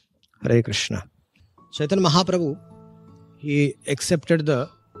Hare Krishna. Chaitanya Mahaprabhu, he accepted the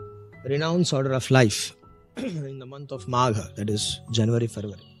renounced order of life in the month of Magha, that is January,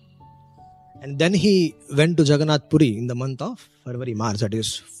 February. And then he went to Jagannath Puri in the month of February, March, that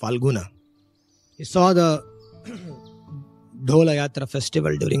is Falguna. He saw the Dhola Yatra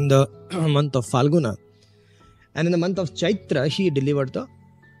festival during the month of Falguna. And in the month of Chaitra, he delivered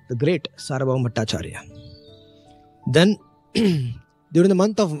the great Sarvabhauma Bhattacharya. Then, during the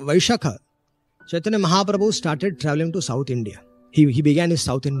month of Vaishakha, Chaitanya Mahaprabhu started traveling to South India. He began his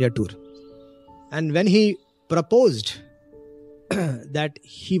South India tour. And when he proposed that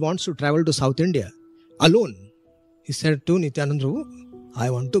he wants to travel to South India alone, he said to Nityananda Prabhu, I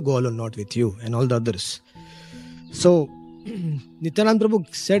want to go alone, not with you and all the others. So, Nityananda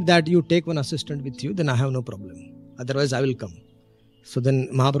Prabhu said that you take one assistant with you, then I have no problem. Otherwise, I will come. So then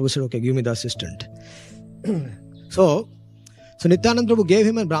Mahaprabhu said, okay, give me the assistant. So Nityananda Prabhu gave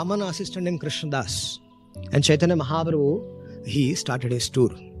him a Brahmana assistant named Krishnadas. And Chaitanya Mahaprabhu, he started his tour.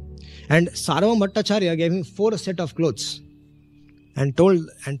 And Sarvabhauma Bhattacharya gave him 4 sets of clothes and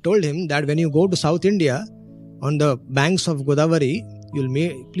told him that when you go to South India, on the banks of Godavari,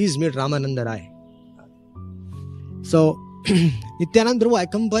 please meet Ramananda Rai. So Nityananda Prabhu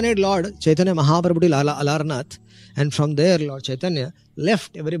accompanied Lord Chaitanya Mahaprabhu to Alarnath, and from there Lord Chaitanya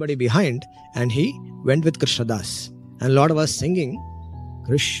left everybody behind and he went with Krishnadas. And Lord was singing,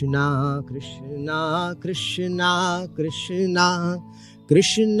 Krishna, Krishna, Krishna, Krishna,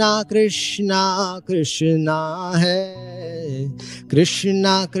 Krishna, Krishna, Krishna hai.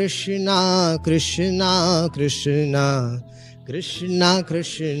 Krishna, Krishna, Krishna, Krishna, Krishna,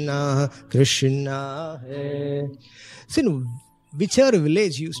 Krishna, Krishna hai. So whichever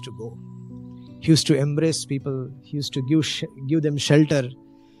village he used to go, he used to embrace people, he used to give them shelter,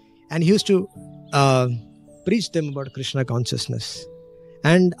 and he used to preach them about Krishna consciousness.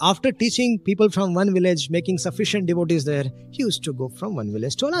 And after teaching people from one village, making sufficient devotees there, he used to go from one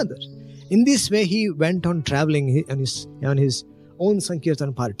village to another. In this way, he went on traveling on his own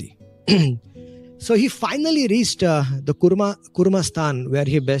Sankirtan party. So he finally reached the Kurma Stan, where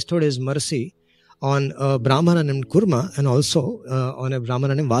he bestowed his mercy on a Brahmana named Kurma and also on a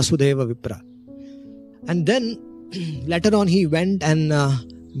Brahmana named Vasudeva Vipra. And then later on he went and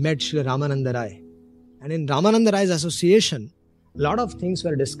met Sri Ramananda Rai. And in Ramananda Rai's association, a lot of things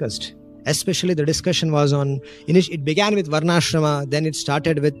were discussed. Especially the discussion was on, it began with Varnashrama, then it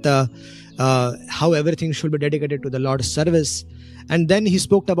started with how everything should be dedicated to the Lord's service. And then he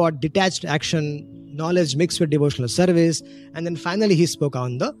spoke about detached action, knowledge mixed with devotional service. And then finally he spoke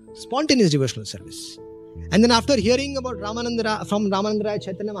on the spontaneous devotional service. And then after hearing about from Ramananda Rai,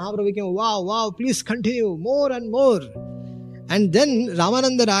 Chaitanya Mahaprabhu became, wow, please continue more and more. And then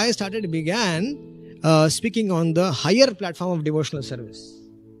Ramananda Rai began speaking on the higher platform of devotional service.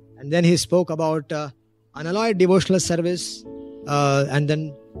 And then he spoke about unalloyed devotional service. And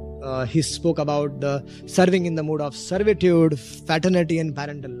then he spoke about the serving in the mood of servitude, fraternity and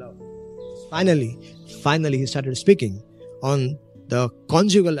parental love. Finally, he started speaking on the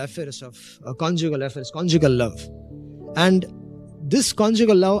conjugal love. And this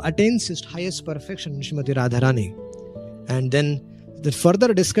conjugal love attains its highest perfection in Srimati Radharani. And then the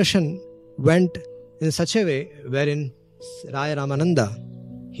further discussion went in such a way wherein Raya Ramananda,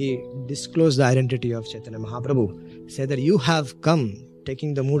 he disclosed the identity of Chaitanya Mahaprabhu, said that you have come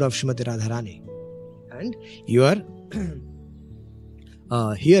taking the mood of Srimati Radharani and you are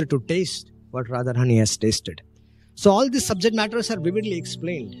here to taste what Radharani has tasted. So all these subject matters are vividly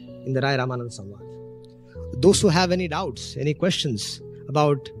explained in the Raya Ramananda Samvad. Those who have any doubts, any questions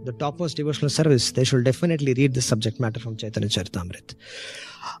about the topmost devotional service, they should definitely read the subject matter from Chaitanya Charitamrita.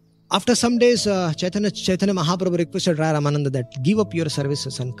 After some days, Chaitanya Mahaprabhu requested Raya Ramananda that give up your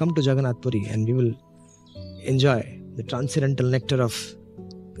services and come to Jagannath Puri and we will enjoy the transcendental nectar of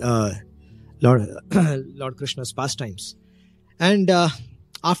Lord Krishna's pastimes. And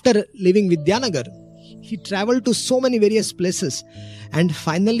after leaving Vidyanagar, he traveled to so many various places and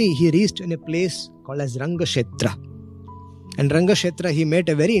finally he reached in a place called as Rangashetra. And Rangashetra, he met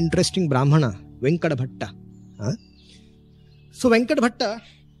a very interesting Brahmana, Venkata Bhatta. So Venkata Bhatta,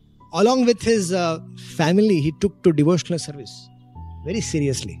 along with his family, he took to devotional service very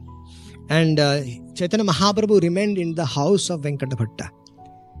seriously. And Chaitanya Mahaprabhu remained in the house of Venkata Bhatta.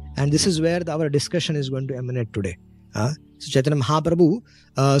 And this is where our discussion is going to emanate today. So Chaitanya Mahaprabhu,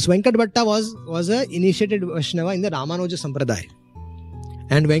 so Venkata Bhatta was a initiated Vaishnava in the Ramanuja Sampradaya.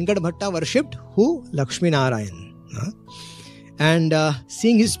 And Venkata Bhatta worshipped who? Laxmi Narayan. And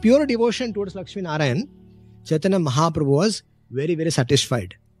seeing his pure devotion towards Laxmi Narayan, Chaitanya Mahaprabhu was very, very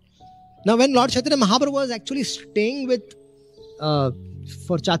satisfied. Now when Lord Chaitanya Mahaprabhu was actually staying with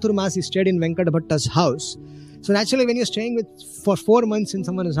for Chaturmas, he stayed in Venkat Bhatta's house. So naturally, when you're staying for 4 months in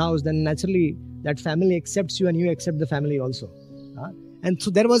someone's house, then naturally that family accepts you and you accept the family also. And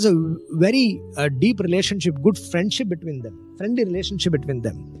so there was a very deep relationship, good friendship between them, friendly relationship between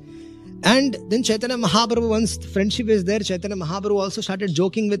them. And then Chaitanya Mahaprabhu, once friendship is there, Chaitanya Mahaprabhu also started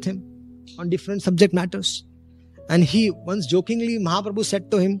joking with him on different subject matters. And he once jokingly, Mahaprabhu said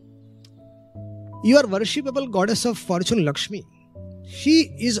to him, "You are worshipable goddess of fortune, Laxmi.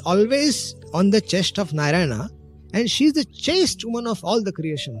 She is always on the chest of Narayana and she is the chaste woman of all the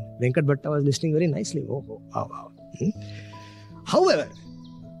creation." Venkat Bhatta was listening very nicely. Wow. However,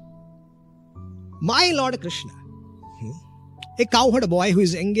 my Lord Krishna, a cowherd boy who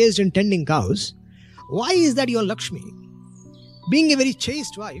is engaged in tending cows, why is that your Laxmi, being a very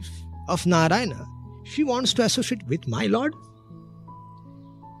chaste wife of Narayana, she wants to associate with my Lord?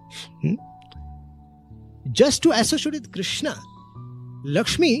 Just to associate with Krishna,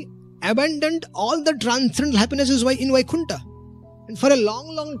 Laxmi abandoned all the transcendental happinesses in Vaikunta. And for a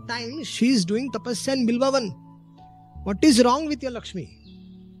long time, she is doing tapasya in Bilvavan. What is wrong with your Laxmi?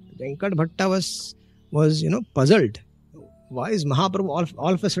 Venkat Bhatta was puzzled. Why is Mahaprabhu,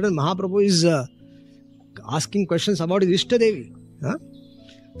 all of a sudden Mahaprabhu is asking questions about his Ishta Devi?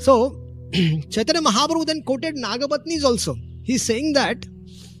 So, Chaitanya Mahaprabhu then quoted Nagapatnis also. He is saying that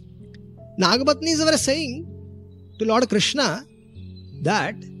Nagapatnis were saying to Lord Krishna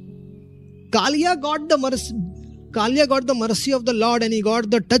that Kalia got the mercy of the Lord and he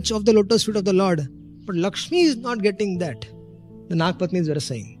got the touch of the lotus feet of the Lord. But Laxmi is not getting that. The Nagapatnis were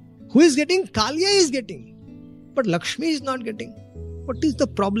saying. Who is getting? Kalia is getting. But Laxmi is not getting. What is the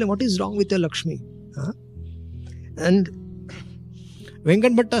problem? What is wrong with your Laxmi? And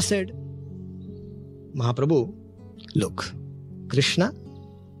Venkat Bhatta said, Mahaprabhu, look, Krishna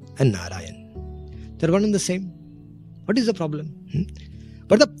and Narayan, they're one and the same. What is the problem?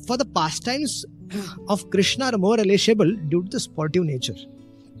 But for the pastimes of Krishna are more relishable due to the sportive nature.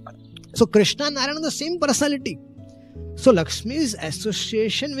 So Krishna and Narayan are the same personality. So Laxmi's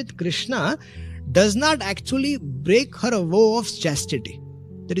association with Krishna does not actually break her vow of chastity.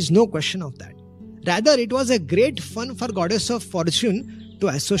 There is no question of that. Rather, it was a great fun for goddess of fortune to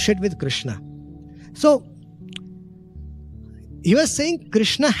associate with Krishna. So, he was saying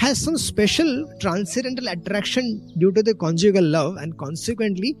Krishna has some special transcendental attraction due to the conjugal love and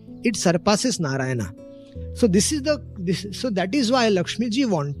consequently it surpasses Narayana. So that is why Laxmi ji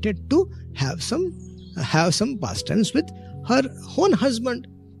wanted to have some pastimes with her own husband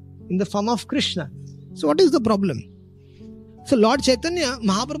in the form of Krishna. So what is the problem? So Lord Chaitanya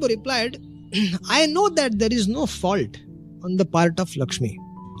Mahaprabhu replied, I know that there is no fault on the part of Laxmi.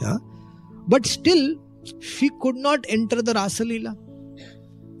 But still, she could not enter the Rasalila.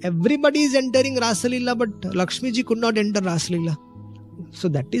 Everybody is entering Rasalila, but Laxmi ji could not enter Rasalila. So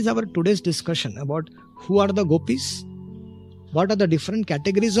that is our today's discussion about who are the Gopis, what are the different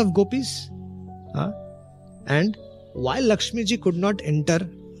categories of Gopis, and why Laxmi ji could not enter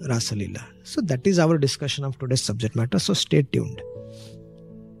Rasalila. So that is our discussion of today's subject matter. So stay tuned.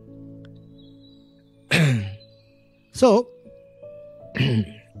 So,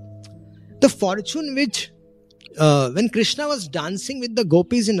 the fortune which, when Krishna was dancing with the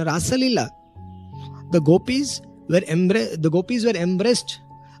Gopis in Rasalila, the Gopis were embraced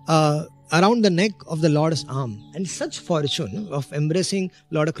around the neck of the Lord's arm. And such fortune of embracing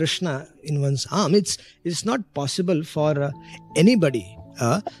Lord Krishna in one's arm, it's not possible for anybody.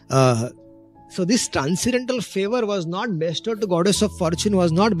 So this transcendental favor was not bestowed to goddess of fortune,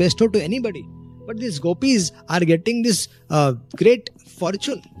 was not bestowed to anybody. But these Gopis are getting this great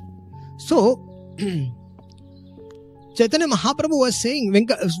fortune. So, Chaitanya Mahaprabhu was saying, when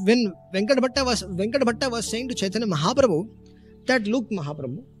Venkat Bhatta was saying to Chaitanya Mahaprabhu that, look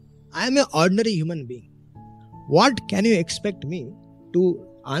Mahaprabhu, I am an ordinary human being. What can you expect me to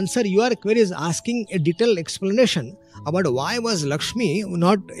answer your queries asking a detailed explanation about why was Laxmi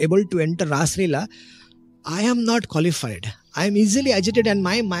not able to enter Rasalila? I am not qualified. I am easily agitated and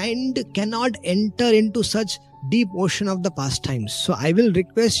my mind cannot enter into such deep ocean of the pastimes. So I will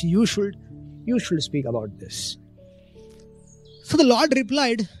request you should speak about this. So the Lord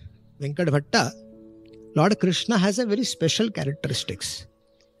replied, Venkat Bhatta, Lord Krishna has a very special characteristics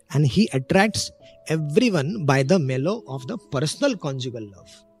and he attracts everyone by the mellow of the personal conjugal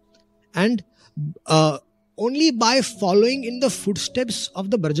love. And only by following in the footsteps of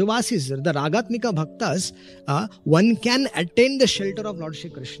the Brajavasis, the Ragatmika Bhaktas, one can attain the shelter of Lord Shri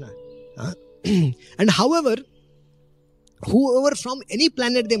Krishna. And however, whoever from any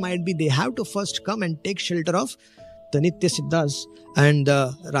planet they might be, they have to first come and take shelter of the Nitya Siddhas and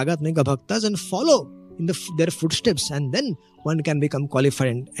the Ragatmika Bhaktas and follow in their footsteps, and then one can become qualified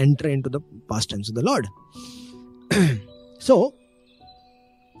and enter into the pastimes of the Lord. So,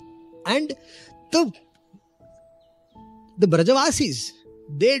 and the Brajavasis,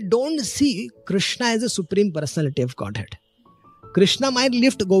 they don't see Krishna as the supreme personality of Godhead. Krishna might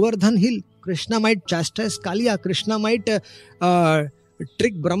lift Govardhan hill, Krishna might chastise Kaliya, Krishna might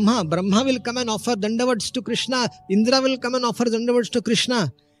trick Brahma. Brahma will come and offer dandavats to Krishna, Indra will come and offer dandavats to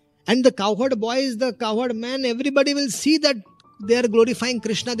Krishna, and the cowherd boys, the cowherd man, everybody will see that they are glorifying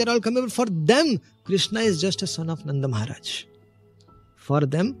Krishna, they are all coming. For them, Krishna is just a son of Nanda Maharaj. For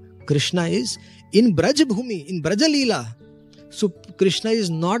them, Krishna is in Braj Bhumi, in Braja Leela. So Krishna is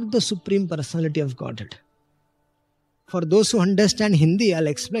not the supreme personality of Godhead. For those who understand Hindi, I'll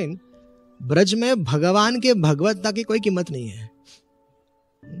explain. Braj में भगवान के भगवत्ता की कोई कीमत नहीं है.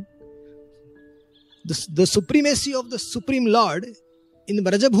 The supremacy of the Supreme Lord in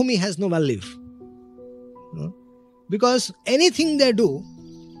Brajabhumi has no value. Because anything they do,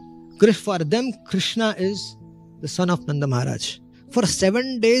 for them, Krishna is the son of Nanda Maharaj. For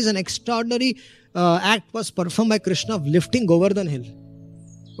 7 days, an extraordinary act was performed by Krishna of lifting Govardhan hill.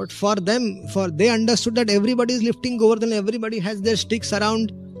 But for them, they understood that everybody is lifting Govardhan, everybody has their sticks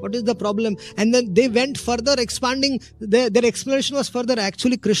around. What is the problem? And then they went further expanding. Their explanation was further.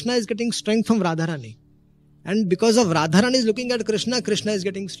 Actually, Krishna is getting strength from Radharani. And because of Radharani is looking at Krishna, Krishna is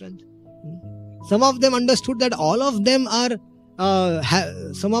getting strength. Some of them understood that all of them are,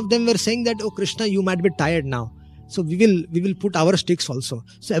 some of them were saying that, oh Krishna, you might be tired now. So we will put our sticks also.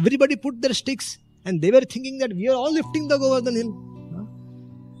 So everybody put their sticks and they were thinking that we are all lifting the Govardhan hill.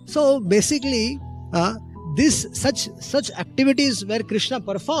 So basically, such activities where Krishna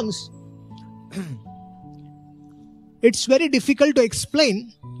performs, it's very difficult to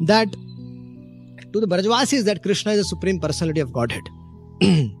explain that to the Brajavasis that Krishna is the supreme personality of Godhead.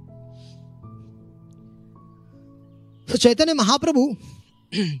 So Chaitanya Mahaprabhu,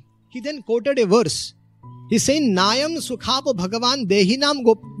 he then quoted a verse. He's saying, Nayam sukhapo bhagavan dehinam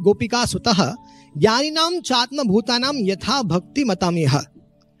gopika sutaha jnaninam chatma bhutanam yatha bhakti matamiha.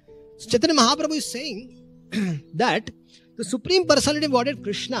 So Chaitanya Mahaprabhu is saying that the supreme personality of Godhead,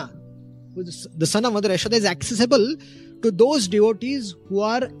 Krishna, who is the son of Mother Yashoda, is accessible to those devotees who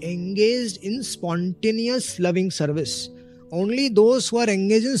are engaged in spontaneous loving service. Only those who are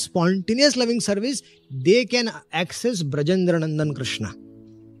engaged in spontaneous loving service, they can access Brajendra Nandan Krishna.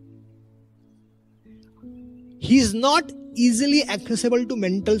 He is not easily accessible to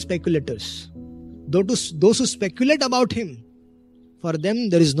mental speculators. Those who speculate about him, for them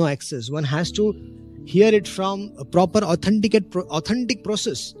there is no access. One has to hear it from a proper authentic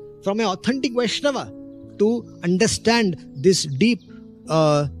process, from an authentic Vaishnava, to understand this deep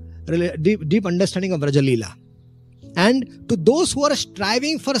understanding of Braja Leela. And to those who are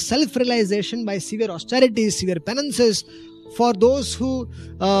striving for self-realization by severe austerities, severe penances, for those who,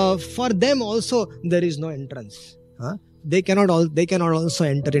 for them also there is no entrance. They cannot also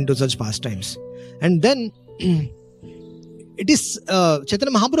enter into such pastimes. And then it is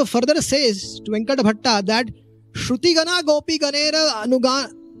Chaitanya Mahaprabhu further says to Venkata Bhatta that Shruti Gana Gopi Ganera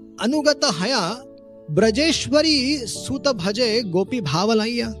Anugata Haya Brajeshwari Suta Bhaje Gopi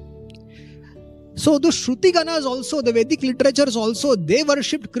Bhavalaya. So the Shruti Ganas also, the Vedic literatures also, they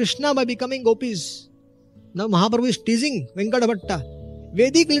worshipped Krishna by becoming gopis. Now Mahaprabhu is teasing Venkata Bhatta.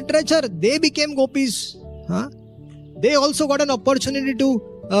 Vedic literature, they became gopis. They also got an opportunity to,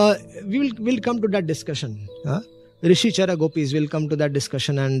 we will come to that discussion. Rishi Chara gopis will come to that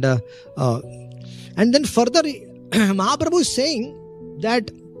discussion. And then further, Mahaprabhu is saying that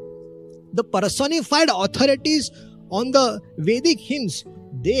the personified authorities on the Vedic hymns,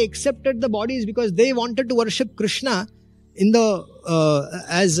 they accepted the bodies because they wanted to worship Krishna in the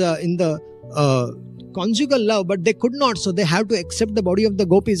conjugal love, but they could not, so they have to accept the body of the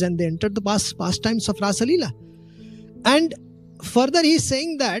gopis, and they entered the pastimes of Rasa Leela. And further he is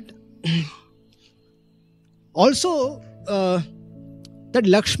saying that also that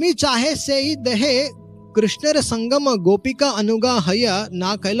Laxmi chahe se hi dehe Krishna sangama gopika anuga haya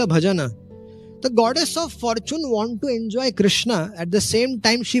na kaila bhajana. The goddess of fortune wants to enjoy Krishna. At the same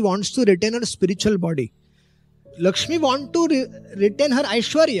time, she wants to retain her spiritual body. Lakshmi wants to retain her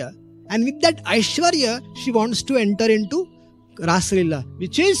Aishwarya. And with that Aishwarya, she wants to enter into Rasa Leela,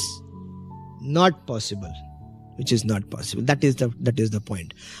 which is not possible. That is the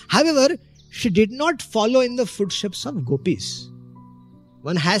point. However, she did not follow in the footsteps of gopis.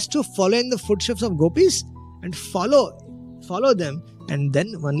 One has to follow in the footsteps of gopis and follow them, and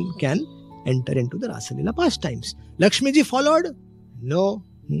then one can enter into the Rasa Leela pastimes. Lakshmi ji followed? No.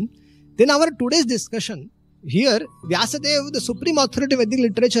 Then our today's discussion, here Vyasadeva, the supreme authority of Vedic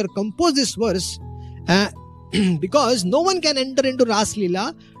literature, composed this verse Because no one can enter into Ras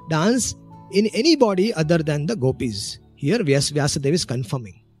Leela dance in any body other than the gopis. Here Vyasadeva is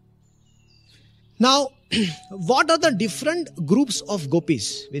confirming. Now, what are the different groups of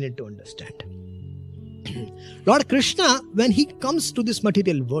gopis? We need to understand. Lord Krishna, when he comes to this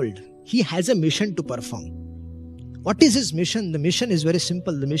material world, he has a mission to perform. What is his mission? The mission is very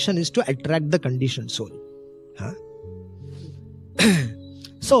simple. The mission is to attract the conditioned soul.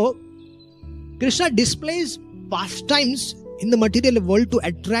 So, Krishna displays pastimes in the material world to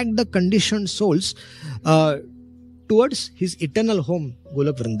attract the conditioned souls towards his eternal home,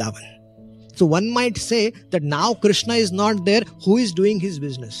 Golok Vrindavan. So one might say that now Krishna is not there, who is doing his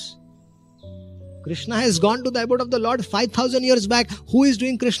business? Krishna has gone to the abode of the Lord 5,000 years back. Who is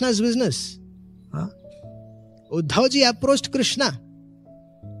doing Krishna's business? Uddhavji approached Krishna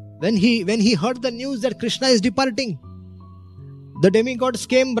when he heard the news that Krishna is departing. The demigods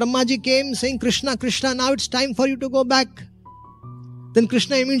came, Brahmaji came saying, Krishna, Krishna, now it's time for you to go back. Then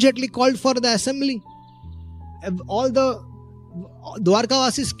Krishna immediately called for the assembly. All the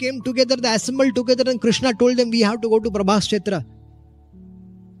Dwarkavasis came together, they assembled together, and Krishna told them, we have to go to Prabhas Kshetra.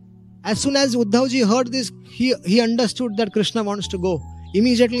 As soon as Uddhavji heard this, he understood that Krishna wants to go.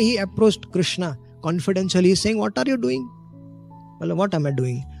 Immediately he approached Krishna confidentially, saying, what are you doing? Well, what am I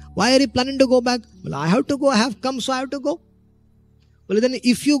doing? Why are you planning to go back? Well, I have to go, I have come, so I have to go. Well, then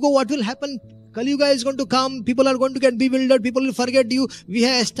if you go, what will happen? Kali Yuga is going to come, people are going to get bewildered, people will forget you. You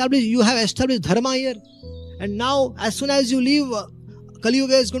have established dharma here. And now, as soon as you leave, Kali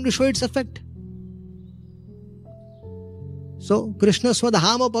Yuga is going to show its effect. So, Krishna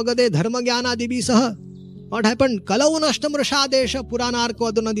swadhama pagade dharma jnana dibi saha. What happened? Kalau nashtam rashadesha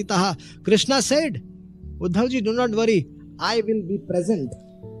puranarko adunaditaha. Krishna said, Uddhavji, do not worry. I will be present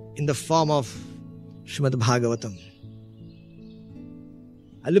in the form of Srimad Bhagavatam.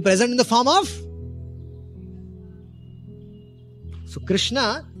 I'll be present in the form of... So,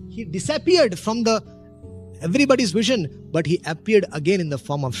 Krishna, he disappeared from everybody's vision, but he appeared again in the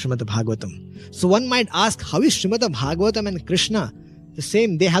form of Srimad Bhagavatam. So one might ask, how is Srimad Bhagavatam and Krishna the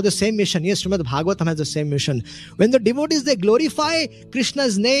same? They have the same mission. Yes, Srimad Bhagavatam has the same mission. When the devotees, they glorify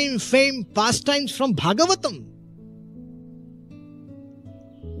Krishna's name, fame, pastimes from Bhagavatam,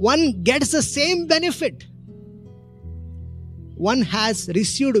 one gets the same benefit one has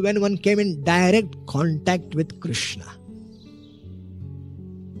received when one came in direct contact with Krishna.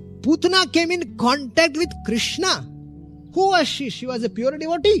 Putana came in contact with Krishna. Who was she? She was a pure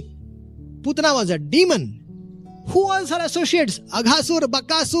devotee. Putana was a demon. Who was her associates? Aghasur,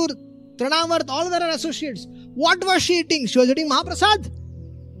 Bakasur, Trinavarth, all were her associates. What was she eating? She was eating Mahaprasad?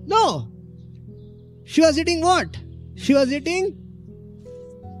 No. She was eating what? She was eating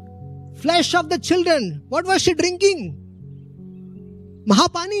flesh of the children. What was she drinking?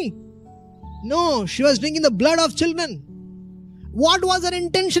 Mahapani? No, she was drinking the blood of children. What was her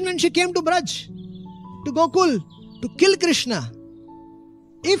intention when she came to Braj? To Gokul? To kill Krishna.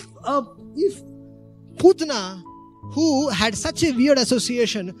 If Putana, who had such a weird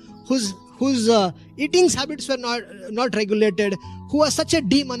association, whose eating habits were not regulated, who was such a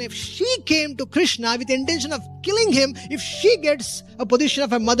demon, if she came to Krishna with the intention of killing him, if she gets a position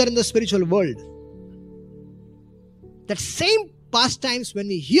of a mother in the spiritual world, that same pastimes when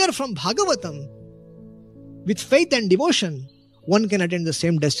we hear from Bhagavatam, with faith and devotion, one can attain the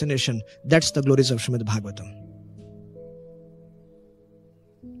same destination. That's the glories of Srimad Bhagavatam.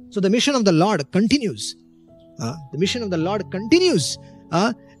 So the mission of the Lord continues. The mission of the Lord continues.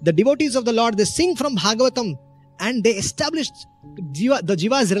 The devotees of the Lord, they sing from Bhagavatam and they established the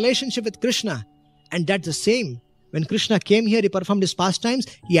Jiva's relationship with Krishna. And that's the same. When Krishna came here, he performed his pastimes,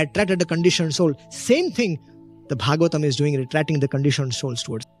 he attracted the conditioned soul. Same thing the Bhagavatam is doing, attracting the conditioned souls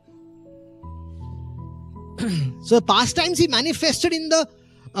towards. So the pastimes he manifested in the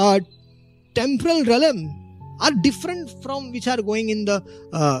temporal realm are different from which are going in the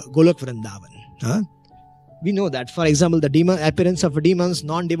Golok Vrindavan. We know that. For example, the appearance of demons,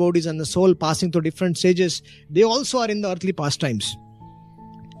 non-devotees and the soul passing through different stages, they also are in the earthly pastimes.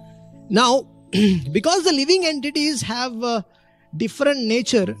 Now, because the living entities have different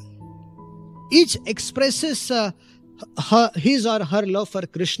nature, each expresses his or her love for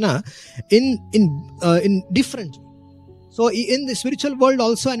Krishna in different. So in the spiritual world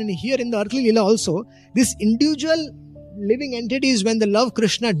also and here in the earthly Leela also, this individual living entities, when they love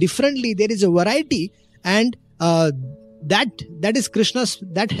Krishna differently, there is a variety, and that is Krishna's,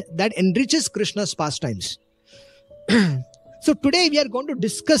 that enriches Krishna's pastimes. So today we are going to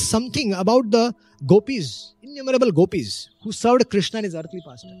discuss something about the gopis, innumerable gopis who served Krishna in his earthly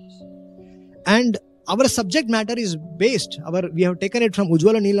pastimes. And our subject matter is based, we have taken it from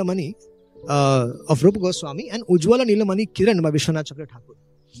Ujjvala Neelamani, of Rupa Goswami and Ujjwala Nilamani Kiran by Vishwanath Chakra Thakur.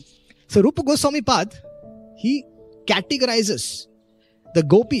 So Rupa Goswami Pad, he categorizes the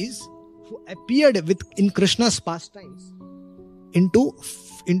gopis who appeared in Krishna's pastimes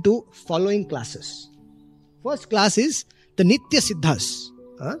into following classes. First class is the Nitya Siddhas,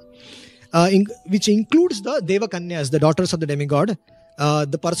 which includes the Deva Kanyas, the daughters of the demigod,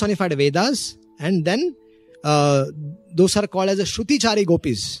 the personified Vedas, and then those are called as the Shruti-chari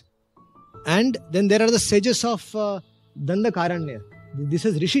gopis. And then there are the sages of Dandakaranya. This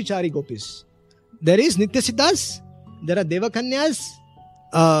is Rishi-chari gopis. There is Nitya Siddhas, there are Deva Kanyas,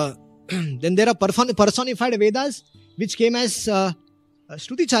 then there are personified Vedas, which came as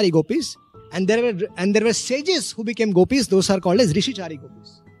Shruti-chari gopis, and there were sages who became gopis. Those are called as Rishi-chari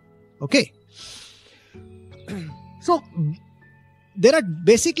gopis. Okay. So there are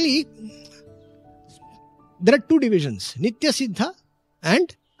two divisions: Nitya Siddha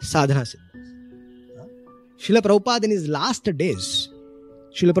and Sadhana Siddha. Srila Prabhupada in his last days,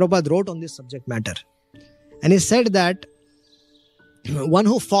 Srila Prabhupada wrote on this subject matter, and he said that one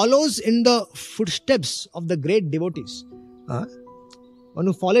who follows in the footsteps of the great devotees, one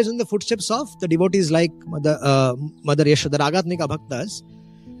who follows in the footsteps of the devotees like Mother Yashoda, Ragatmika Bhaktas,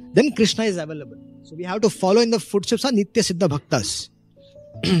 then Krishna is available. So we have to follow in the footsteps of Nitya Siddha Bhaktas.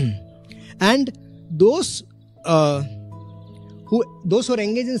 And those who are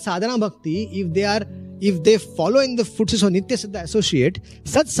engaged in sadhana bhakti, if they follow in the footsteps of Nitya Siddha associate,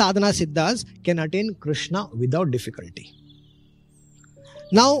 such sadhana siddhas can attain Krishna without difficulty.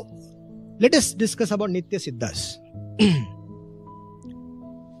 Now, let us discuss about Nitya Siddhas.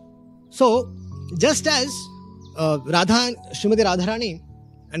 So, just as Srimati Radharani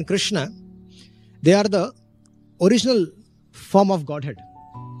and Krishna, they are the original form of Godhead.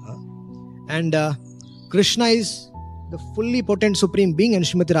 And Krishna is the fully potent Supreme Being, and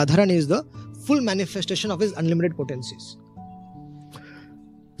Srimati Radharani is the full manifestation of his unlimited potencies.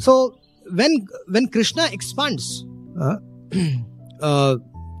 So, when Krishna expands,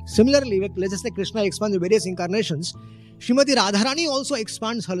 similarly, let's just say Krishna expands in various incarnations, Srimati Radharani also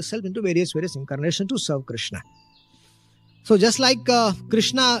expands herself into various incarnations to serve Krishna. So just like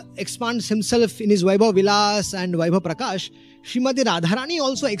Krishna expands himself in his Vaibhav Vilas and Vaibhav Prakash, Srimati Radharani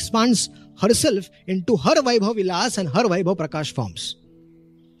also expands herself into her Vaibhav Vilas and her Vaibhav Prakash forms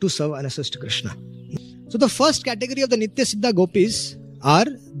to serve and assist Krishna. So the first category of the Nitya Siddha gopis are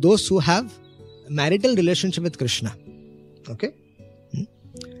those who have marital relationship with Krishna. Okay?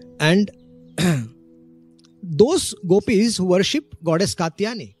 And those gopis who worship goddess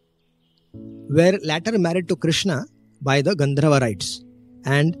Katyayani were later married to Krishna by the Gandharva rites,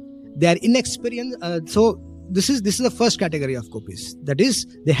 and they are inexperienced. So this is the first category of gopis. That is,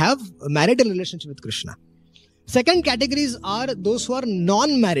 they have a marital relationship with Krishna. Second categories are those who are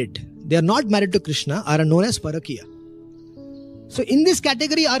non-married. They are not married to Krishna, are known as Parakiya. So in this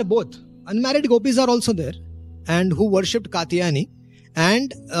category are both unmarried gopis are also there, and who worshipped Katyayani.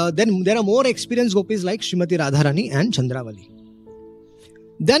 And then there are more experienced gopis like Srimati Radharani and Chandravali.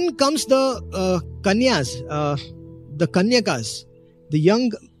 Then comes the Kanyas, the Kanyakas, the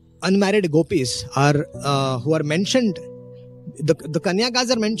young unmarried gopis who are mentioned. The Kanyakas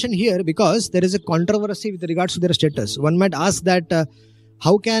are mentioned here because there is a controversy with regards to their status. One might ask that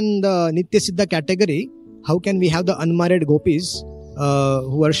how can the Nitya Siddha category, how can we have the unmarried gopis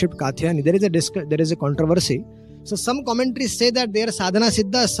who worshipped Katyayani? There is a controversy. So some commentaries say that they are sadhana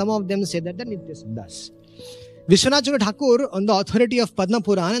siddhas, some of them say that they are nitya siddhas. Vishwanath Chakra Thakur, on the authority of Padma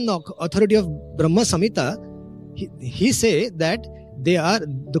Puran and the authority of Brahma Samhita, he say that the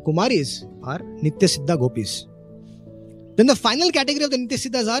Kumaris are nitya siddha gopis. Then the final category of the nitya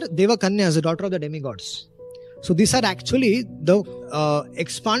siddhas are Deva Kanyas, the daughter of the demigods. So these are actually the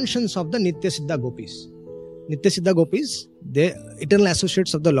expansions of the nitya siddha gopis. Nitya siddha gopis, they eternal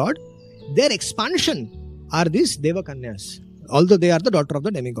associates of the Lord. Their expansion are these Deva Kanyas, although they are the daughter of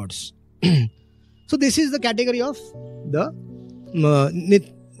the demigods. So this is the category of the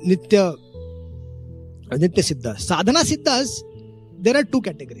Nitya Siddha. Sadhana Siddhas, there are two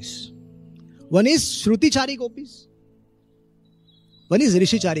categories. One is Shruti-chari gopis. One is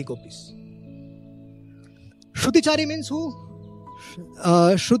Rishi-chari gopis. Shruti-chari means who?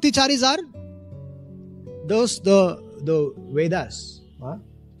 Shruti-charis are those, the Vedas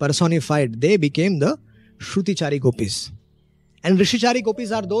personified. They became the Shruti-chari gopis. And Rishi-chari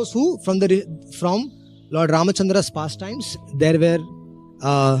gopis are those who, from Lord Ramachandra's pastimes, there were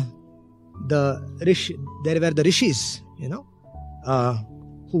the rishis,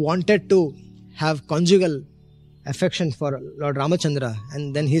 who wanted to have conjugal affection for Lord Ramachandra,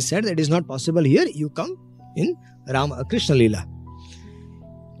 and then he said that it is not possible here. You come in Krishna Leela.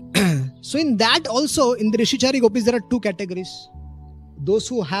 So in that also, in the Rishicari Gopis, there are two categories. Those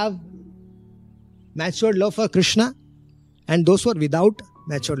who have matured love for Krishna and those who are without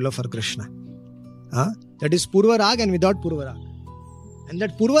matured love for Krishna. That is Purva Rag and without Purva Rag. And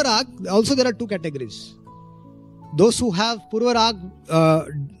that Purva Rag, also there are two categories. Those who have Purva Rag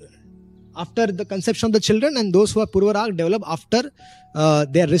after the conception of the children, and those who have Purva Rag develop after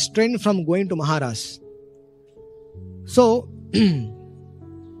they are restrained from going to Maharas. So,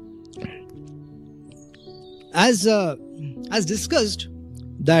 as discussed,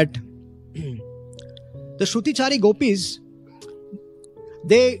 that the Shrutichari Gopis,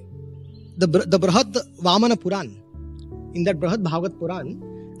 the Brahad Vamana Puran, in that Brahad Bhagavat Puran,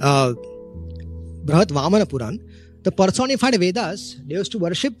 Brahad Vamana Puran, the personified Vedas, they used to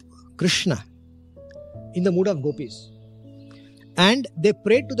worship Krishna in the mood of Gopis. And they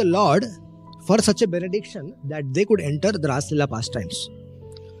prayed to the Lord for such a benediction that they could enter the Raslila pastimes.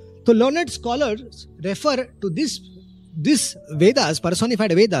 So learned scholars refer to this Vedas,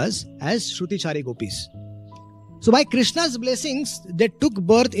 personified Vedas, as Shrutichari Gopis. So by Krishna's blessings, they took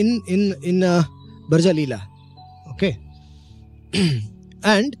birth in Braja Leela. Okay.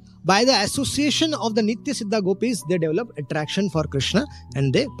 And by the association of the Nitya Siddha Gopis, they developed attraction for Krishna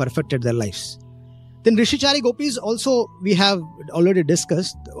and they perfected their lives. Then Rishicari Gopis also, we have already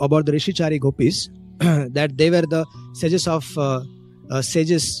discussed about the Rishicari Gopis, that they were the sages of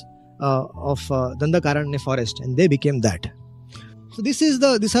Dandakaranya forest, and they became that. So these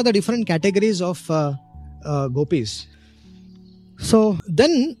are the different categories of Gopis. So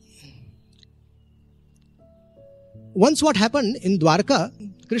then, once what happened in Dwarka,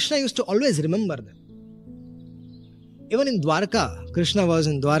 Krishna used to always remember them. Even in Dwarka, Krishna was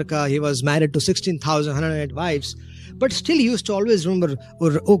in Dwarka, he was married to 16,108 wives, but still he used to always remember,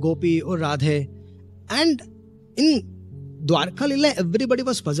 oh Gopi, oh Radhe. And in Dwarka Lila, everybody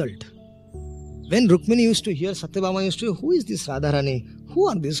was puzzled. When Rukmini used to hear, Satyabhama used to hear, who is this Radharani? Who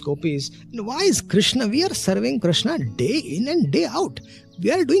are these Gopis? And why is Krishna? We are serving Krishna day in and day out.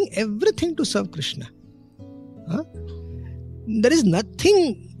 We are doing everything to serve Krishna. There is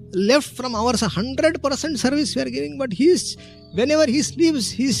nothing left from ours, 100% service we are giving, but whenever he sleeps,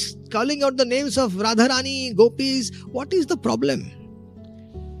 he's calling out the names of Radharani, Gopis. What is the problem?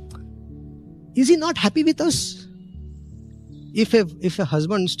 Is he not happy with us? If a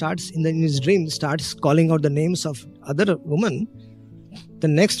husband starts in his dream starts calling out the names of other women, the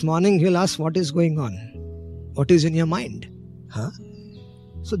next morning he'll ask, what is going on? What is in your mind?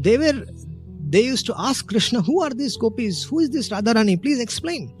 So they used to ask Krishna, who are these Gopis? Who is this Radharani? Please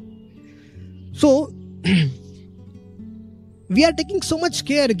explain. So we are taking so much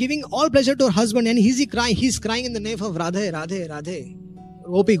care, giving all pleasure to our husband, and he's crying in the name of Radhe, Radhe, Radhe,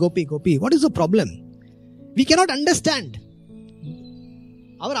 Gopi, Gopi, Gopi. What is the problem? We cannot understand.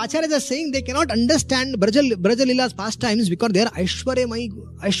 Our acharyas are saying they cannot understand Braja Leela's pastimes because they are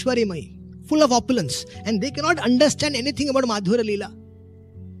Aishwaryamai, full of opulence, and they cannot understand anything about Madhura Leela.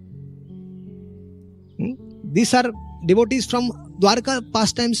 These are devotees from Dwarka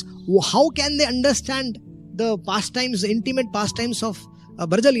pastimes. How can they understand the pastimes, the intimate pastimes of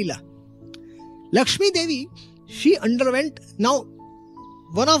Braja Leela? Laxmi Devi, she underwent, now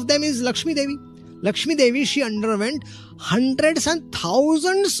one of them is Laxmi Devi. Laxmi Devi, she underwent hundreds and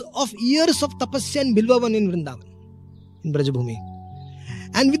thousands of years of tapasya and bilvavan in Vrindavan, in Brajabhumi.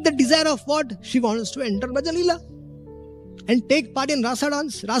 And with the desire of what? She wants to enter Braja Leela and take part in Rasa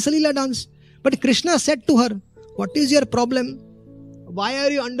Leela dance. But Krishna said to her, what is your problem? Why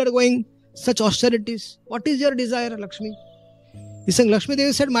are you undergoing such austerities? What is your desire, Lakshmi? He's saying, Lakshmi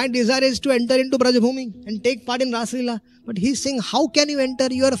Devi said, my desire is to enter into Brajabhumi and take part in Rasa Leela. But he's saying, how can you enter?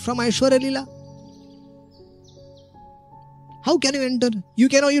 You are from Aishwarya Leela. How can you enter? You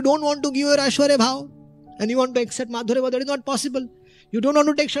don't want to give your Aishwarya Bhav and you want to accept Madhurya Bhav. That is not possible. You don't want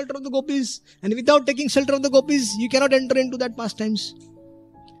to take shelter of the Gopis, and without taking shelter of the Gopis, you cannot enter into that pastimes.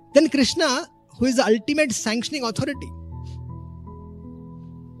 Then Krishna, who is the ultimate sanctioning authority,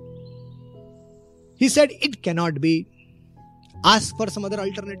 he said, it cannot be. Ask for some other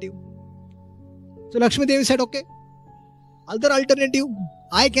alternative. So Lakshmi Devi said, okay, other alternative.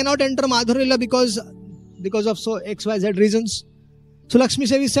 I cannot enter Madhurya Leela because of so XYZ reasons. So Lakshmi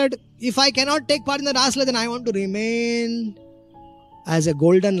Devi said, if I cannot take part in the Rasa Leela, then I want to remain as a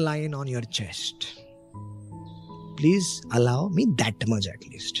golden lion on your chest. Please allow me that much at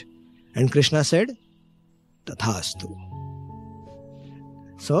least. And Krishna said, Tathastu.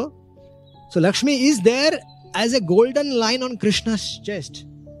 So Lakshmi is there as a golden lion on Krishna's chest,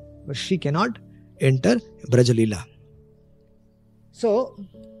 but she cannot enter Braja Leela. So,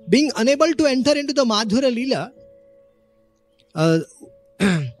 being unable to enter into the Madhura Leela,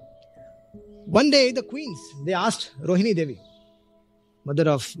 one day the queens, they asked Rohini Devi, mother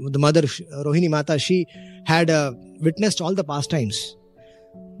Rohini Mata, she had witnessed all the pastimes,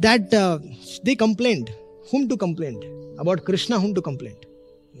 that they complained. Whom to complain? About Krishna, whom to complain?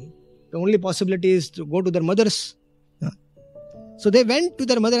 The only possibility is to go to their mothers. So they went to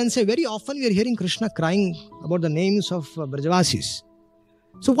their mother and said, very often we are hearing Krishna crying about the names of Brajvasis.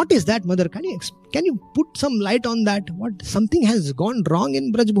 So what is that, mother? Can you put some light on that? What, something has gone wrong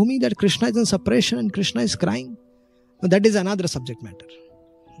in Braj Bhumi, that Krishna is in separation and Krishna is crying? No, that is another subject matter.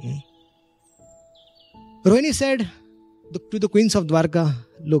 Rohini said to the queens of Dwarka,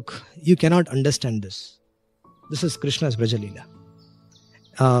 look, you cannot understand this. This is Krishna's Brajalila.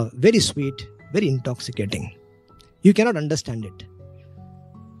 Very sweet, very intoxicating. You cannot understand it.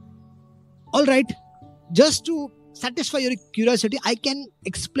 All right, just to satisfy your curiosity, I can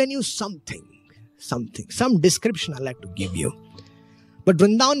explain you some description I like to give you. But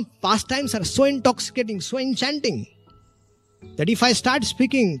Vrindavan pastimes are so intoxicating, so enchanting, that if I start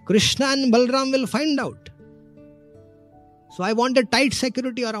speaking, Krishna and Balram will find out. So I want a tight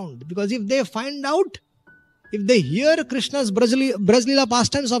security around, because if they find out, if they hear Krishna's Brajlila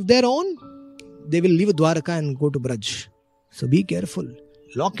pastimes of their own, they will leave Dwarka and go to Braj. So be careful.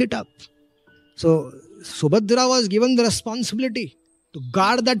 Lock it up. So Subhadra was given the responsibility to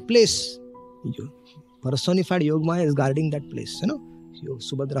guard that place. Personified Yogmaya is guarding that place.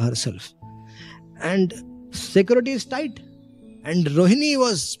 Subhadra herself. And security is tight. And Rohini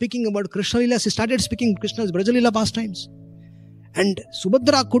was speaking about Krishna Lila. She started speaking Krishna's Brajalila pastimes. And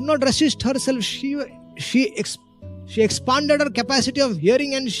Subhadra could not resist herself. She expanded her capacity of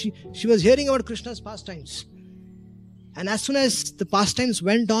hearing, and she was hearing about Krishna's pastimes. And as soon as the pastimes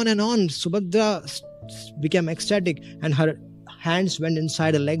went on and on, Subhadra became ecstatic, and her hands went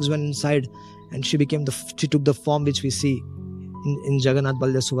inside, her legs went inside, and she took the form which we see in Jagannath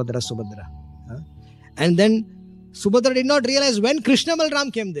Baldev Subhadra. And then Subhadra did not realize when Krishna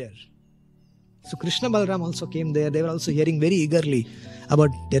Balram came there. So Krishna Balram also came there. They were also hearing very eagerly about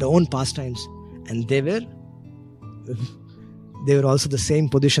their own pastimes. And they were also the same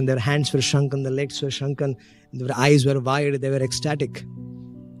position. Their hands were shrunken, the legs were shrunken, their eyes were wide, they were ecstatic.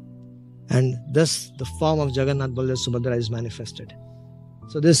 And thus the form of Jagannath Baldev Subhadra is manifested.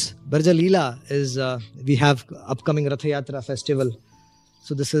 So this Braja Leela is, we have upcoming Ratha Yatra festival.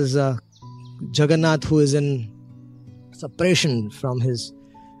 So this is Jagannath, who is in separation from the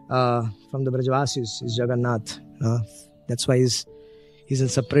Brajvasis, is Jagannath. That's why he's in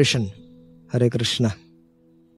separation. Hare Krishna.